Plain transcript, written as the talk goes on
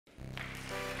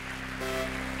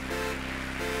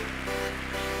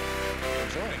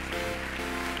enjoy.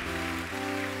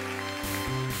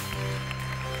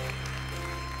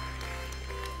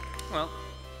 Well,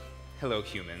 hello,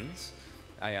 humans.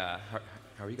 How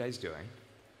are you guys doing?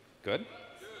 Good?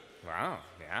 Wow,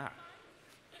 yeah.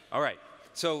 All right.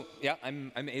 So, yeah,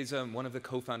 I'm Aza. I'm one of the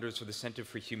co-founders for the Center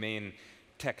for Humane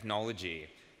Technology.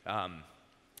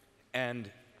 And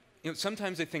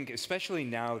sometimes I think, especially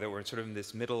now that we're sort of in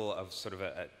this middle of sort of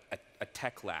a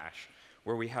techlash,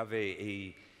 where we have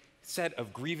a set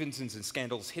of grievances and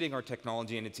scandals hitting our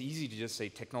technology, and it's easy to just say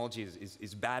technology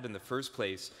is bad in the first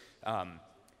place,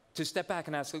 to step back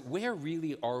and ask, where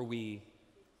really are we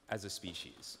as a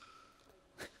species?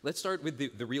 Let's start with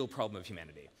the real problem of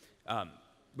humanity.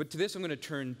 But to this, I'm going to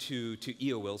turn to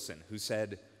E.O. Wilson, who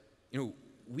said,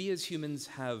 we as humans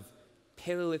have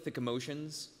Paleolithic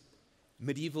emotions,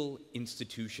 medieval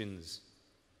institutions,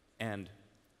 and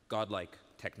godlike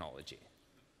technology.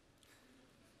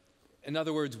 In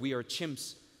other words, we are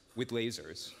chimps with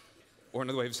lasers. Or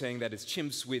another way of saying that is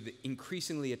chimps with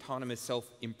increasingly autonomous,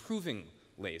 self-improving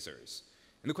lasers.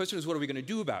 And the question is, what are we going to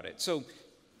do about it? So,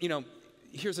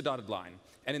 here's a dotted line.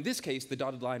 And in this case, the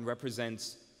dotted line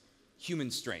represents human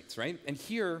strengths, right? And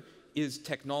here is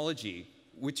technology,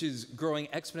 which is growing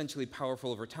exponentially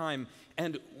powerful over time.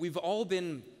 And we've all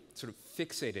been sort of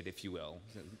fixated, if you will,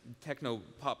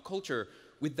 techno-pop culture,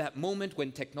 with that moment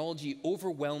when technology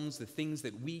overwhelms the things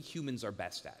that we humans are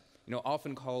best at,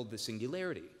 often called the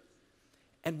singularity.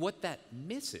 And what that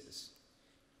misses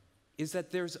is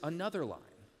that there's another line,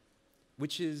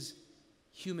 which is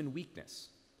human weakness,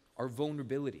 our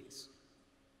vulnerabilities,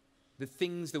 the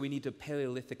things that we need to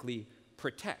paleolithically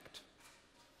protect.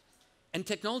 And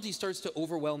technology starts to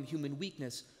overwhelm human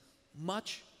weakness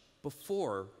much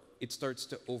before it starts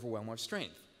to overwhelm our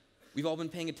strength. We've all been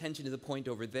paying attention to the point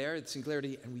over there, the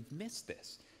singularity, and we've missed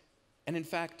this. And in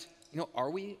fact, are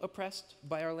we oppressed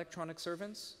by our electronic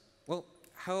servants? Well,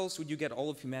 how else would you get all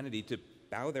of humanity to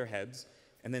bow their heads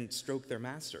and then stroke their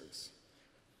masters?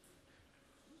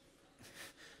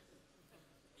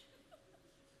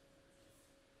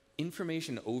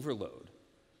 Information overload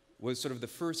was sort of the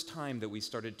first time that we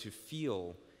started to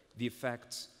feel the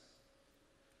effects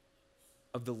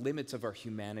of the limits of our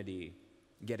humanity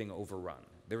getting overrun.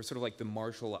 They were sort of like the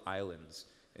Marshall Islands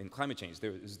in climate change.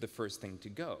 This is the first thing to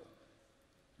go.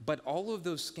 But all of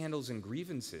those scandals and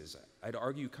grievances, I'd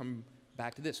argue, come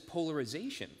back to this.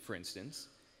 Polarization, for instance,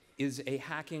 is a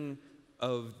hacking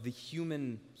of the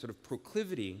human sort of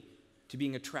proclivity to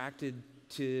being attracted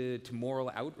to moral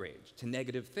outrage, to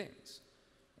negative things.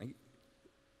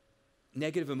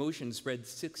 Negative emotions spread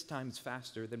 6 times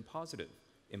faster than positive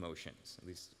emotions, at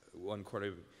least one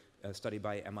quarter study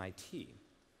by MIT.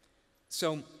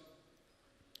 So,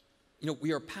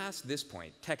 we are past this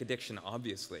point, tech addiction,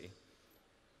 obviously.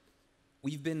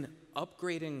 We've been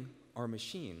upgrading our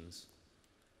machines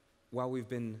while we've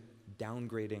been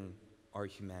downgrading our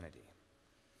humanity.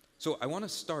 So I want to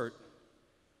start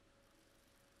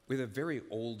with a very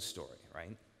old story,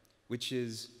 right? Which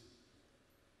is,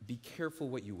 be careful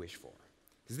what you wish for.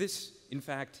 Because this, in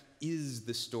fact, is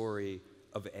the story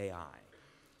of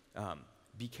AI.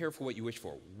 Be careful what you wish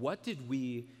for. What did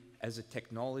we, as a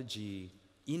technology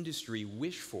industry,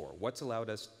 wish for? What's allowed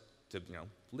us to,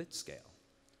 blitz scale?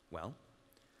 Well,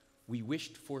 we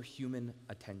wished for human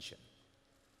attention.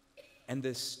 And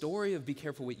the story of be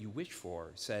careful what you wish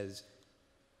for says,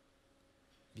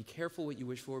 be careful what you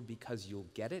wish for because you'll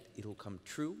get it, it'll come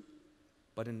true,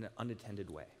 but in an unattended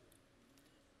way.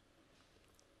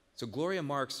 So Gloria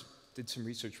Marx did some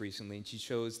research recently, and she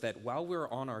shows that while we're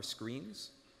on our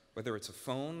screens, whether it's a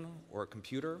phone or a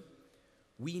computer,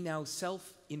 we now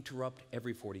self-interrupt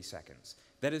every 40 seconds.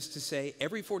 That is to say,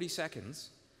 every 40 seconds,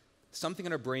 something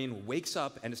in our brain wakes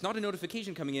up, and it's not a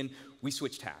notification coming in, we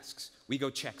switch tasks. We go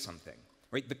check something,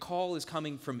 right? The call is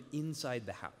coming from inside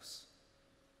the house.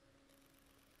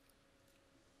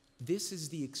 This is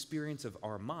the experience of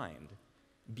our mind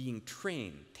being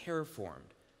trained,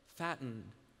 terraformed, fattened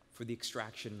for the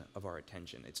extraction of our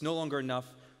attention. It's no longer enough,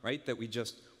 right, that we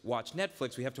just watch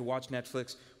Netflix. We have to watch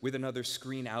Netflix with another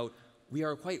screen out. We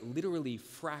are quite literally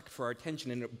fracked for our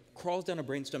attention, and it crawls down our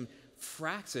brainstem,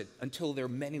 fracks it until there are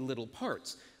many little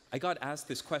parts. I got asked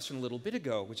this question a little bit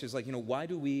ago, which is like, why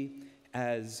do we,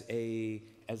 as a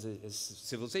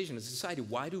civilization, as a society,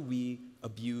 why do we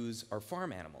abuse our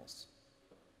farm animals?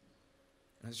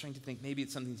 And I was trying to think, maybe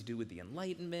it's something to do with the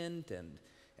Enlightenment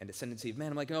and ascendancy of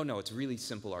man. I'm like, oh no, it's a really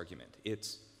simple argument.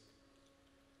 It's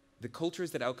the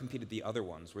cultures that outcompeted the other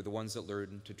ones were the ones that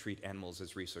learned to treat animals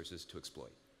as resources to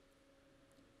exploit.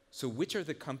 So which are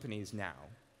the companies now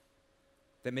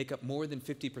that make up more than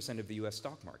 50% of the US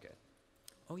stock market?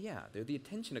 Oh yeah, they're the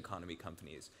attention economy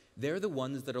companies. They're the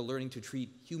ones that are learning to treat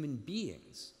human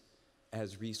beings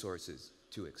as resources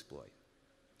to exploit.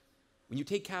 When you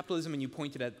take capitalism and you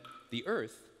point it at the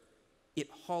Earth, it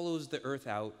hollows the Earth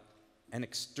out and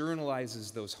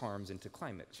externalizes those harms into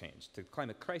climate change, to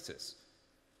climate crisis.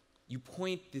 You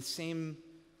point the same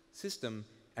system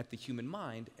at the human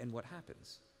mind, and what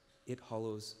happens? It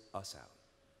hollows us out.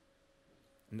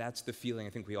 And that's the feeling I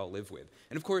think we all live with.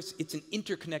 And of course, it's an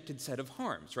interconnected set of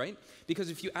harms, right? Because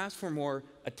if you ask for more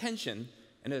attention,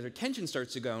 and as attention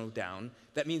starts to go down,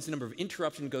 that means the number of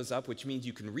interruptions goes up, which means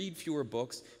you can read fewer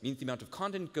books, means the amount of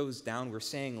content goes down, we're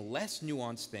saying less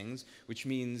nuanced things, which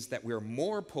means that we're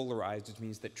more polarized, which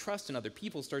means that trust in other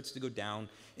people starts to go down,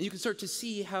 and you can start to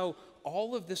see how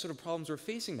all of the sort of problems we're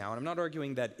facing now, and I'm not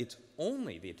arguing that it's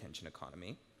only the attention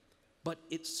economy, but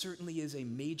it certainly is a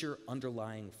major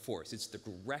underlying force. It's the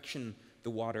direction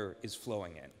the water is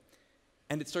flowing in.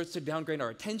 And it starts to downgrade our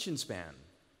attention span,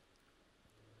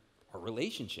 our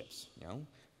relationships, you know.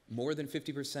 More than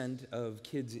 50% of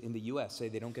kids in the US say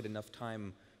they don't get enough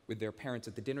time with their parents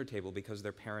at the dinner table because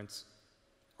their parents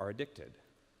are addicted.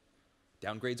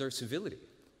 Downgrades our civility.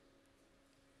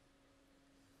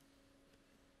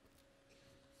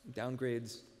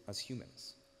 Downgrades us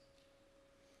humans.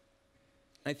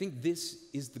 I think this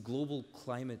is the global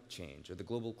climate change, or the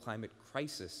global climate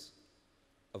crisis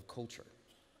of culture.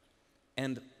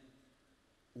 And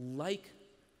like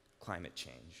climate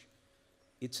change,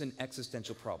 it's an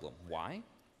existential problem. Why?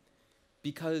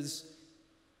 Because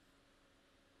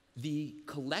the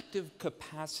collective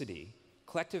capacity,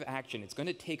 collective action it's going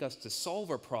to take us to solve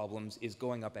our problems is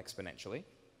going up exponentially.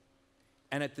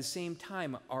 And at the same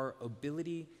time, our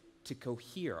ability to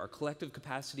cohere, our collective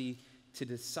capacity to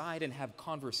decide and have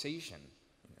conversation,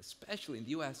 especially in the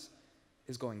US,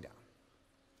 is going down.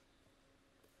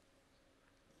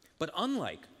 But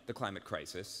unlike the climate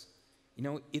crisis, you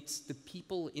know, it's the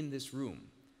people in this room,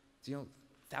 you know,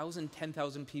 1,000,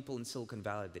 10,000 people in Silicon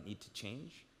Valley that need to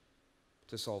change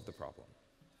to solve the problem.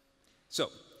 So,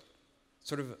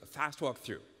 sort of a fast walk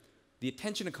through. The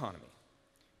attention economy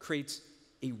creates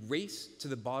a race to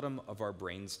the bottom of our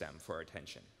brainstem for our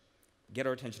attention. Get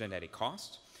our attention at any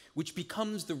cost, which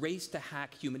becomes the race to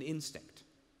hack human instinct.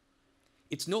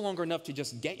 It's no longer enough to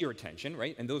just get your attention,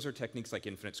 right? And those are techniques like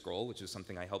infinite scroll, which is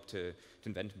something I helped to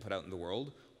invent and put out in the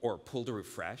world, or pull to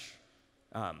refresh,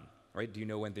 right? Do you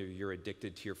know whether you're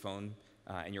addicted to your phone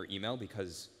and your email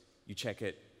because you check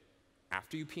it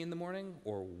after you pee in the morning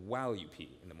or while you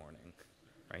pee in the morning,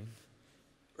 right?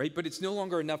 Right? But it's no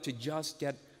longer enough to just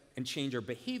get and change our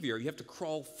behavior. You have to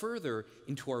crawl further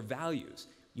into our values.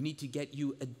 You need to get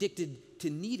you addicted to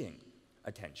needing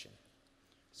attention.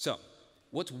 So,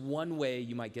 what's one way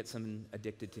you might get someone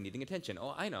addicted to needing attention?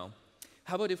 Oh, I know.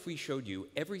 How about if we showed you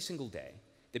every single day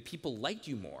that people liked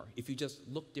you more if you just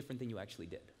looked different than you actually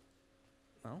did?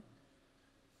 Well,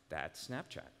 that's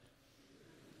Snapchat.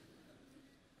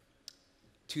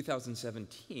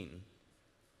 2017,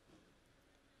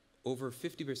 over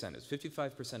 50%, it's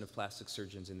 55% of plastic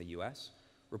surgeons in the US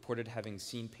reported having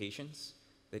seen patients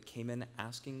that came in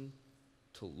asking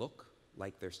to look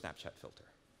like their Snapchat filter,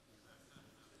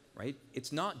 right?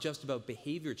 It's not just about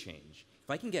behavior change. If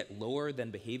I can get lower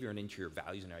than behavior and into your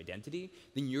values and identity,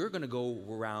 then you're gonna go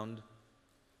around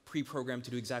pre-programmed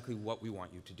to do exactly what we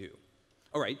want you to do.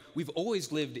 All right, we've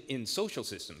always lived in social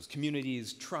systems,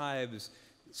 communities, tribes,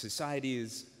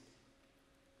 societies,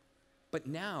 but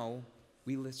now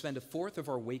we spend a fourth of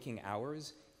our waking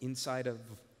hours inside of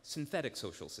synthetic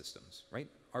social systems, right?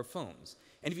 Our phones.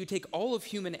 And if you take all of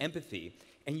human empathy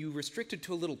and you restrict it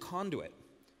to a little conduit,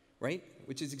 right,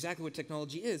 which is exactly what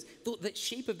technology is, the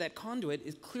shape of that conduit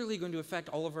is clearly going to affect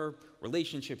all of our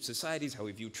relationships, societies, how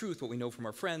we view truth, what we know from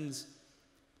our friends.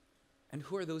 And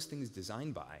who are those things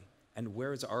designed by? And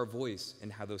where is our voice in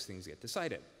how those things get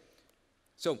decided?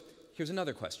 So here's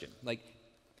another question. Like,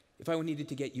 if I needed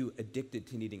to get you addicted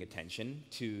to needing attention,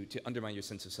 to undermine your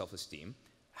sense of self-esteem,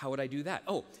 how would I do that?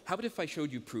 Oh, how about if I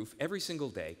showed you proof every single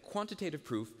day, quantitative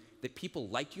proof, that people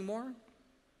liked you more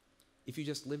if you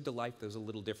just lived a life that was a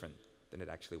little different than it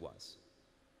actually was?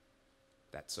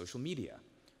 That's social media,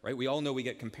 right? We all know we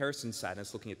get comparison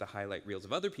sadness looking at the highlight reels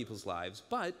of other people's lives,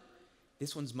 but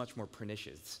this one's much more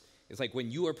pernicious. It's like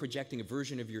when you are projecting a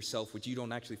version of yourself which you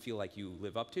don't actually feel like you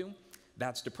live up to,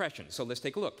 that's depression. So let's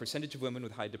take a look. Percentage of women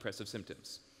with high depressive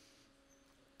symptoms.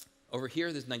 Over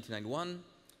here, there's 1991,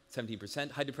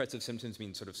 17%. High depressive symptoms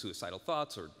mean sort of suicidal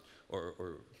thoughts or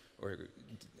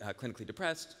clinically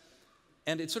depressed.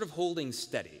 And it's sort of holding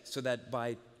steady, so that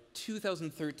by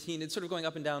 2013, it's sort of going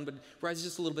up and down, but rises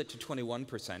just a little bit to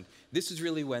 21%. This is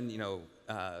really when, you know,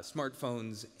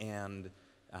 smartphones and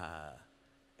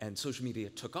and social media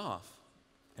took off.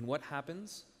 And what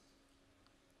happens?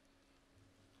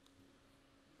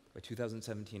 By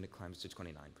 2017, it climbs to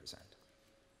 29%.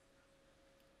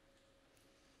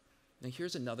 Now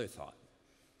here's another thought.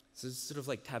 This is sort of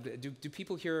like do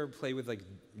people here play with like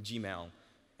Gmail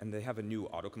and they have a new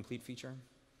autocomplete feature?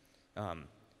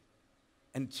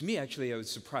 And to me, actually, I was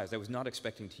surprised. I was not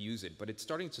expecting to use it, but it's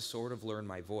starting to sort of learn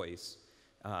my voice.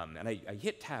 And I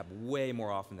hit tab way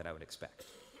more often than I would expect.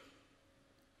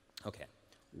 Okay,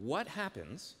 what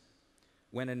happens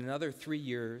when in another 3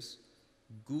 years,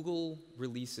 Google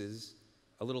releases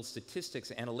a little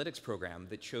statistics analytics program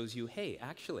that shows you, hey,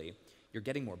 actually, you're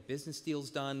getting more business deals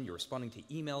done, you're responding to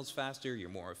emails faster, you're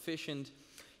more efficient.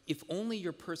 If only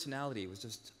your personality was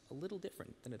just a little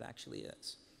different than it actually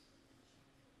is.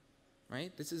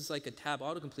 Right? This is like a tab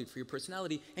autocomplete for your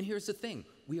personality, and here's the thing,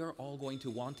 we are all going to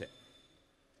want it.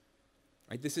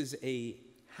 Right? This is a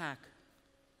hack,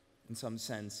 in some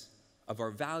sense, of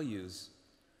our values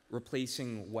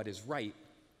replacing what is right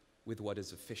with what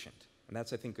is efficient. And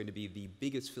that's, I think, going to be the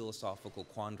biggest philosophical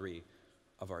quandary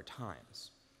of our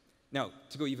times. Now,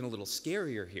 to go even a little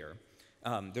scarier here,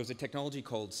 there's a technology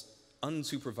called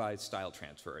unsupervised style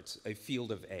transfer. It's a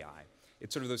field of AI.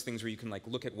 It's sort of those things where you can like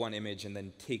look at one image and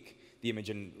then take the image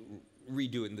and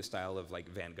redo it in the style of like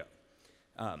Van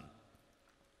Gogh.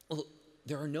 Well,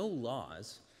 there are no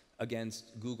laws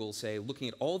against Google, say, looking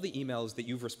at all the emails that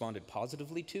you've responded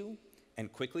positively to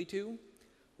and quickly to,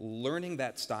 learning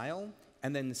that style,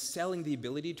 and then selling the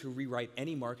ability to rewrite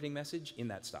any marketing message in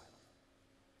that style.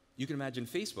 You can imagine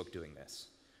Facebook doing this,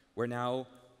 where now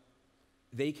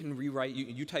they can rewrite,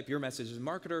 you type your message as a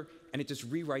marketer, and it just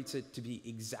rewrites it to be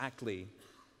exactly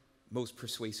most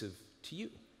persuasive to you.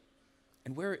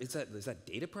 And where is that? Is that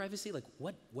data privacy? Like,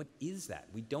 what is that?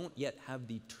 We don't yet have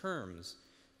the terms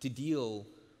to deal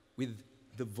with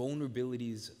the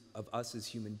vulnerabilities of us as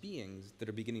human beings that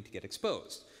are beginning to get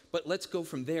exposed. But let's go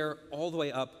from there all the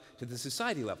way up to the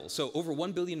society level. So over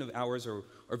 1 billion of hours are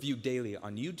viewed daily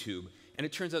on YouTube, and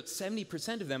it turns out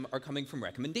 70% of them are coming from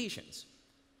recommendations.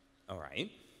 All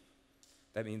right.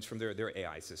 That means from their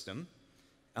AI system.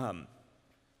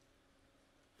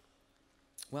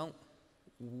 Well,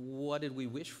 what did we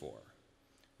wish for?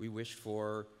 We wished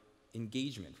for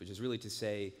engagement, which is really to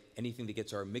say anything that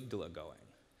gets our amygdala going.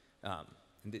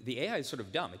 The AI is sort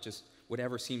of dumb. It just,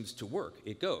 whatever seems to work,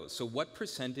 it goes. So what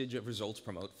percentage of results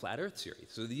promote flat Earth theory?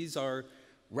 So these are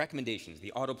recommendations,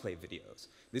 the autoplay videos.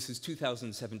 This is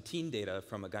 2017 data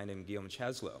from a guy named Guillaume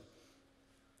Chasleau.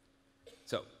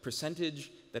 So percentage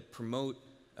that promote,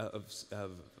 of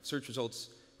search results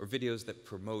or videos that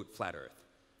promote flat Earth.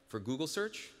 For Google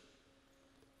search,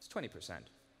 it's 20%.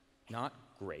 Not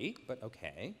great, but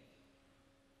okay.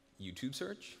 YouTube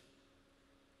search,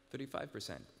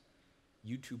 35%.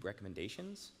 YouTube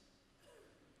recommendations?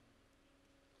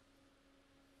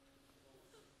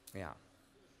 Yeah.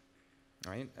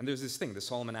 All right? And there's this thing, the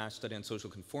Solomon Asch study on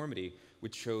social conformity,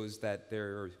 which shows that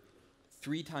there are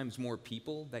 3 times more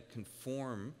people that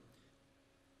conform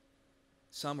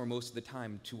some or most of the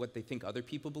time to what they think other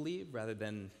people believe rather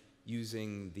than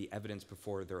using the evidence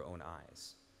before their own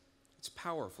eyes. It's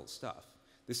powerful stuff.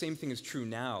 The same thing is true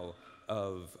now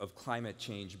of climate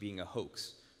change being a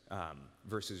hoax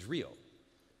versus real.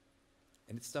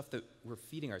 And it's stuff that we're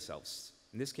feeding ourselves.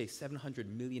 In this case,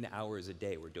 700 million hours a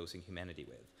day we're dosing humanity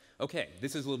with. Okay,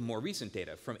 this is a little more recent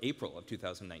data from April of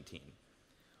 2019.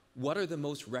 What are the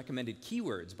most recommended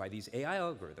keywords by these AI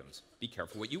algorithms? Be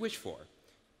careful what you wish for.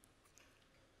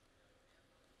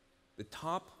 The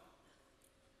top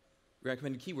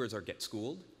recommended keywords are get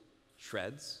schooled,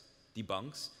 shreds,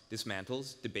 debunks,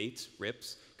 dismantles, debates,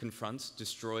 rips, confronts,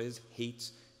 destroys,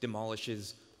 hates,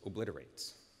 demolishes,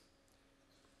 obliterates.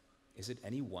 Is it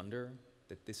any wonder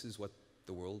that this is what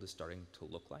the world is starting to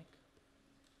look like?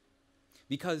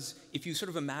 Because if you sort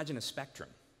of imagine a spectrum,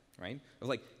 right, of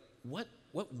like, what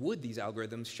would these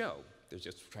algorithms show? They're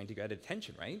just trying to get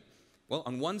attention, right? Well,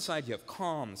 on one side, you have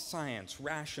calm, science,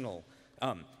 rational,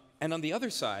 and on the other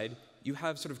side, you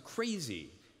have sort of crazy,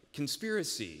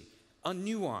 conspiracy,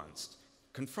 unnuanced,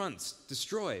 confronts,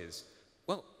 destroys.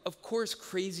 Well, of course,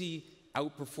 crazy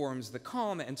outperforms the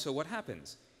calm, and so what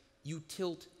happens? You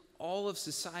tilt all of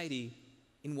society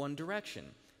in one direction.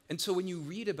 And so when you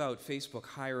read about Facebook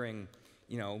hiring,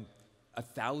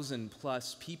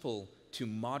 1,000+ people to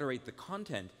moderate the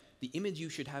content, the image you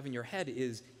should have in your head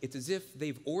is it's as if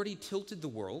they've already tilted the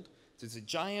world. It's a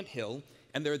giant hill,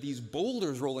 and there are these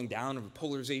boulders rolling down of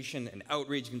polarization and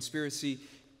outrage, conspiracy,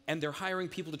 and they're hiring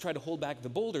people to try to hold back the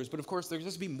boulders, but of course there's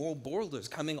just be more boulders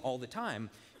coming all the time.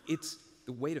 It's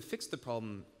the way to fix the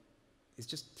problem is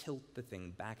just tilt the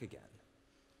thing back again.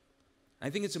 I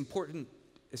think it's important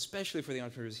especially for the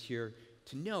entrepreneurs here,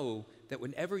 to know that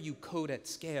whenever you code at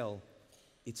scale,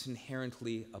 it's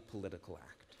inherently a political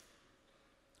act.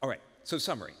 All right, so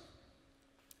summary.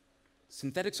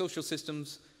 Synthetic social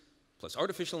systems plus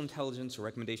artificial intelligence or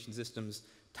recommendation systems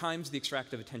times the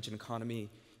extractive attention economy,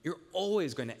 you're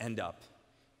always going to end up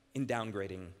in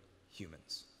downgrading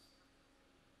humans.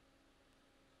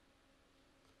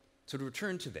 So to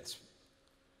return to this,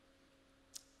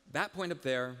 that point up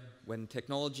there, when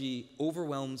technology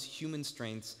overwhelms human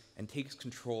strengths and takes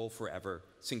control forever,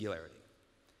 singularity.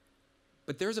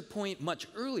 But there's a point much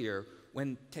earlier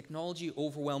when technology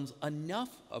overwhelms enough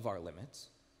of our limits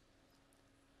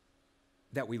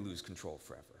that we lose control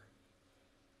forever.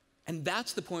 And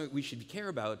that's the point we should care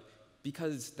about,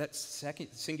 because that second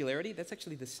singularity, that's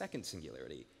actually the second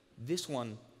singularity. This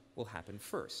one will happen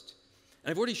first.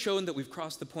 And I've already shown that we've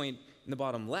crossed the point in the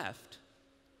bottom left.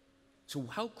 So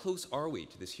how close are we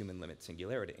to this human limit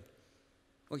singularity?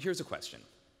 Well, here's a question.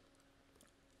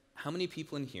 How many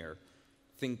people in here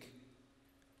think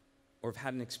or have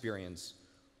had an experience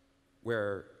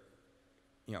where,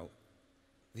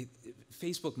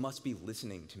 Facebook must be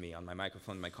listening to me on my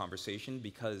microphone in my conversation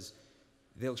because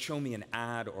they'll show me an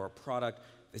ad or a product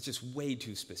that's just way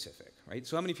too specific, right?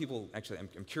 So how many people, actually,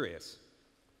 I'm curious.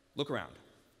 Look around.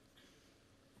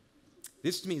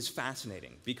 This to me is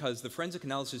fascinating because the forensic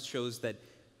analysis shows that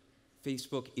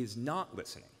Facebook is not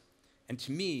listening. And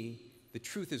to me, the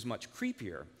truth is much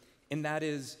creepier, and that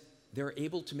is they're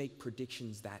able to make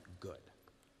predictions that good.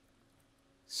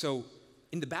 So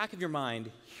in the back of your mind,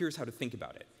 here's how to think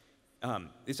about it.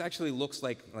 This actually looks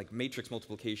like matrix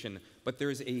multiplication, but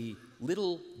there's a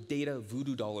little data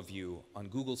voodoo doll of you on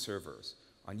Google servers,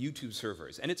 on YouTube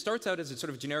servers. And it starts out as a sort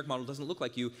of generic model, doesn't look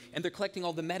like you, and they're collecting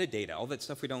all the metadata, all that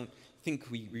stuff we don't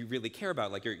think we really care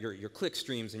about, like your click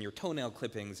streams and your toenail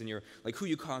clippings and your who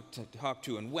you talk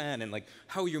to and when, and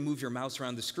how you move your mouse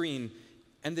around the screen.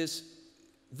 And this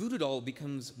voodoo doll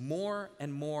becomes more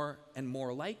and more and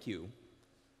more like you,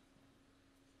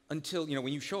 until,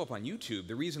 when you show up on YouTube,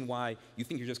 the reason why you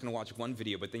think you're just going to watch one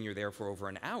video, but then you're there for over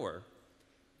an hour,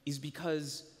 is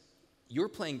because you're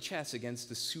playing chess against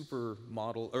a super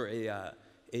model, or a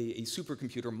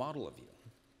supercomputer model of you.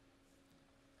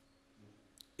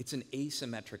 It's an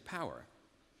asymmetric power.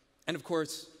 And of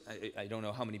course, I don't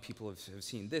know how many people have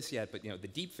seen this yet, but the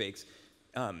deepfakes,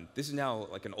 this is now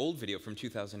like an old video from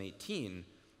 2018.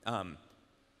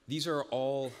 These are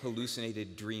all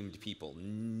hallucinated, dreamed people.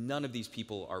 None of these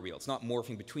people are real. It's not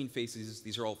morphing between faces.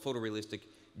 These are all photorealistic,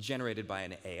 generated by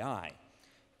an AI.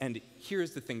 And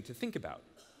here's the thing to think about.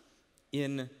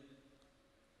 In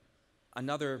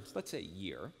another, let's say,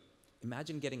 year,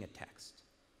 imagine getting a text.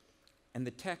 And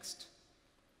the text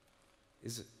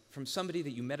is from somebody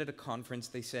that you met at a conference.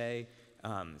 They say,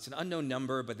 it's an unknown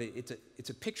number, but it's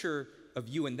a picture of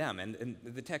you and them, and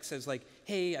the text says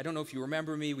hey, I don't know if you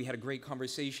remember me, we had a great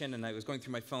conversation, and I was going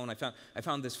through my phone, I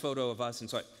found this photo of us, and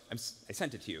so I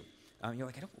sent it to you. You're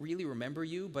like, I don't really remember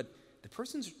you, but the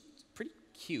person's pretty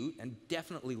cute and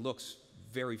definitely looks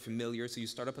very familiar, so you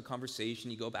start up a conversation,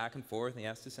 you go back and forth, and he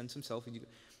has to send some selfies.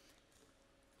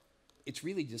 It's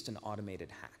really just an automated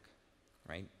hack,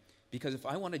 right? Because if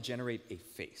I want to generate a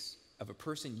face of a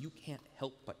person you can't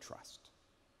help but trust,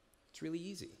 it's really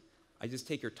easy. I just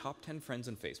take your top 10 friends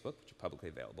on Facebook, which are publicly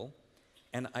available,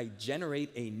 and I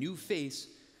generate a new face,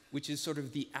 which is sort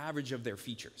of the average of their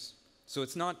features. So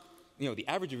it's not, the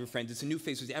average of your friends, it's a new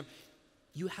face.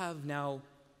 You have now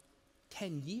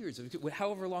 10 years, of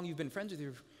however long you've been friends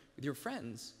with your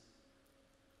friends,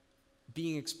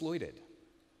 being exploited.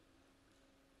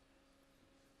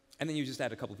 And then you just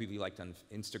add a couple people you liked on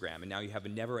Instagram, and now you have a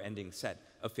never-ending set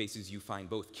of faces you find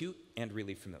both cute and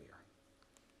really familiar.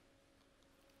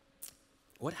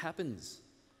 What happens,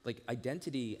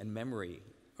 identity and memory,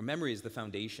 or memory is the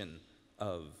foundation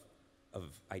of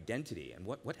identity, and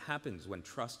what happens when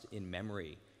trust in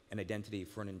memory and identity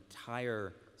for an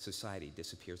entire society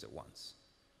disappears at once?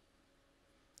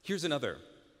 Here's another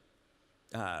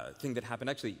thing that happened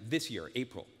actually this year,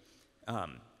 April.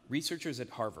 Researchers at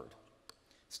Harvard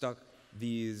stuck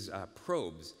these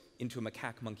probes into a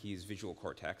macaque monkey's visual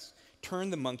cortex,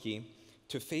 turned the monkey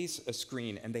to face a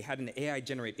screen, and they had an AI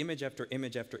generate image after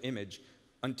image after image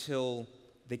until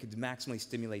they could maximally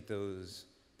stimulate those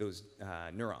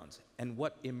neurons. And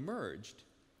what emerged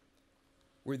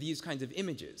were these kinds of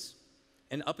images.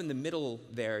 And up in the middle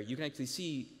there, you can actually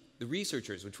see the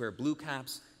researchers, which wear blue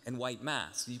caps and white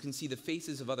masks. You can see the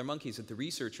faces of other monkeys that the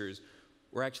researchers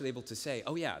were actually able to say,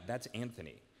 oh yeah, that's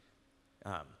Anthony.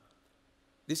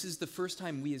 This is the first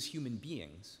time we as human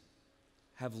beings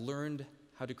have learned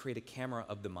how to create a camera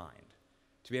of the mind,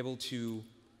 to be able to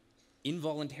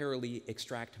involuntarily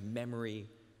extract memory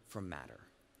from matter.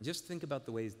 Just think about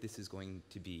the ways this is going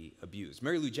to be abused.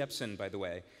 Mary Lou Jepsen, by the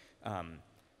way,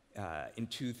 in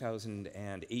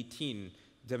 2018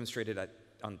 demonstrated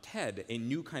on TED a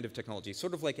new kind of technology,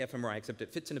 sort of like fMRI, except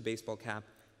it fits in a baseball cap.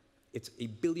 It's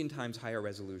 1 billion times higher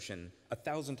resolution,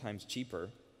 1,000 times cheaper,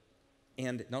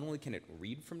 and not only can it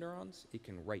read from neurons, it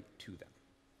can write to them.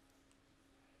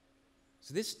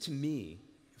 So this, to me,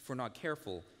 if we're not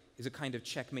careful, is a kind of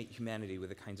checkmate humanity with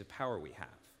the kinds of power we have.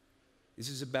 This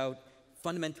is about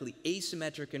fundamentally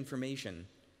asymmetric information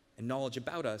and knowledge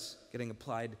about us getting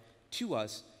applied to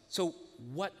us. So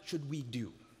what should we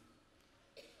do?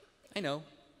 I know,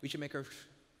 we should make our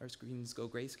screens go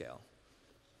grayscale,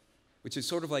 which is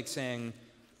sort of like saying,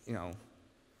 you know,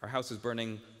 our house is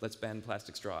burning, let's ban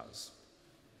plastic straws.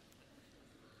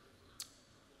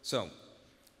 So,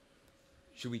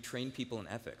 should we train people in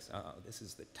ethics? This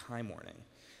is the time warning.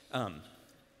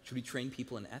 Should we train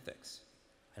people in ethics?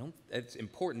 It's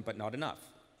important, but not enough.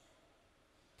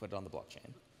 Put it on the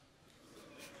blockchain.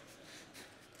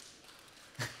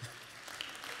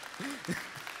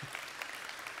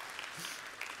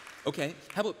 Okay,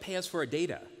 how about pay us for our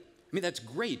data? I mean, that's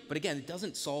great, but again, it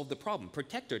doesn't solve the problem.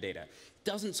 Protect our data.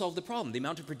 Doesn't solve the problem. The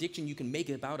amount of prediction you can make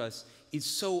about us is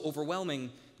so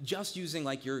overwhelming just using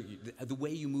like the way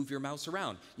you move your mouse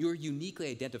around. You're uniquely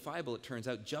identifiable, it turns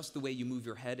out, just the way you move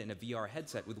your head in a VR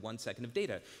headset with 1 second of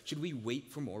data. Should we wait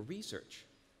for more research?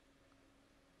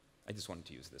 I just wanted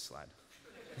to use this slide.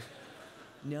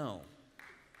 No.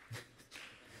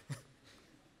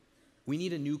 We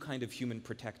need a new kind of human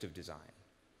protective design,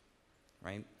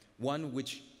 right? One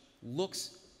which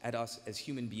looks at us as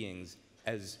human beings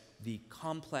as the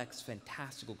complex,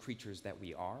 fantastical creatures that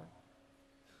we are,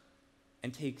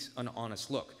 and takes an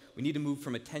honest look. We need to move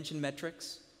from attention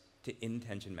metrics to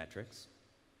intention metrics.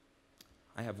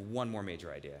 I have one more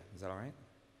major idea. Is that all right?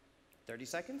 30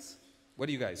 seconds? What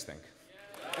do you guys think?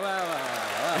 Well.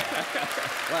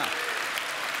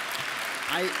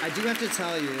 I do have to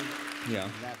tell you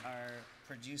that our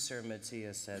producer,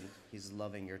 Matthias, said he's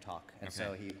loving your talk. And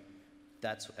so he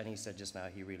said just now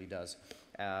he really does.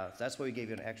 That's why we gave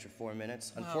you an extra 4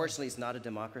 minutes. Unfortunately, it's not a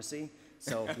democracy.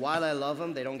 So while I love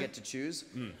them, they don't get to choose.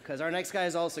 Because our next guy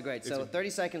is also great. So 30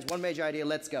 seconds, one major idea,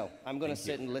 let's go. I'm going to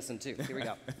sit and listen too. Here we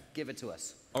go. Give it to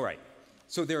us. All right.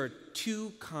 So there are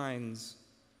 2 kinds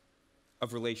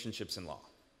of relationships in law.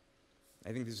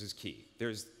 I think this is key.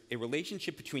 There's a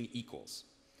relationship between equals.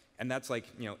 And that's like,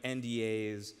 you know,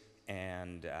 NDAs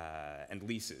and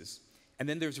leases. And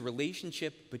then there's a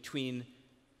relationship between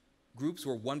groups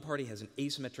where one party has an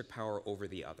asymmetric power over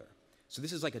the other. So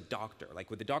this is like a doctor. Like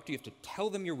with the doctor, you have to tell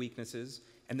them your weaknesses,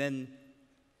 and then,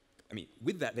 I mean,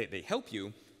 with that, they help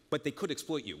you, but they could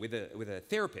exploit you. With a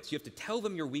therapist, you have to tell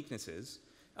them your weaknesses,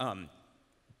 and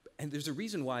there's a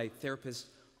reason why therapists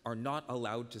are not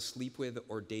allowed to sleep with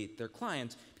or date their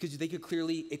clients, because they could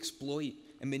clearly exploit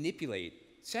and manipulate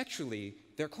sexually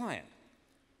their client.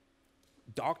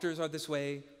 Doctors are this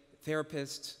way,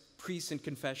 therapists, priests in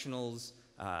confessionals,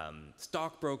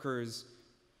 stockbrokers.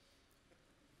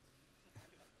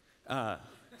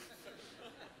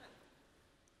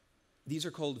 These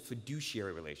are called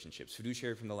fiduciary relationships,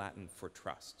 fiduciary from the Latin for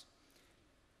trust.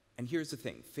 And here's the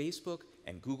thing, Facebook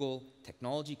and Google,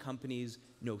 technology companies,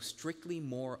 know strictly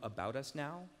more about us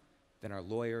now than our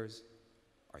lawyers,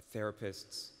 our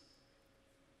therapists,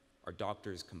 our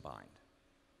doctors combined.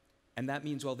 And that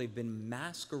means while they've been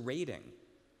masquerading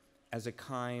as a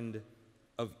kind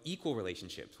of equal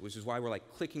relationships, which is why we're like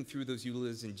clicking through those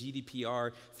EULAs and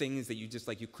GDPR things that you just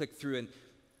like, you click through, and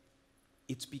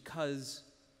it's because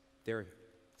they're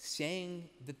saying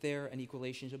that they're an equal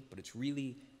relationship, but it's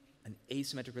really an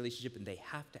asymmetric relationship, and they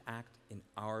have to act in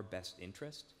our best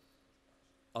interest.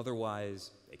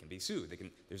 Otherwise, they can be sued.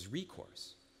 There's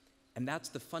recourse. And that's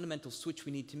the fundamental switch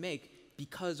we need to make,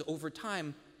 because over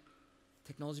time,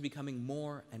 technology is becoming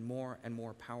more and more and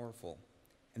more powerful.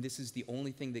 And this is the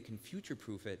only thing that can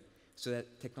future-proof it so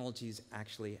that technology is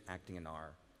actually acting in our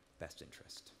best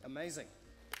interest. Amazing.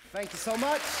 Thank you so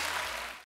much.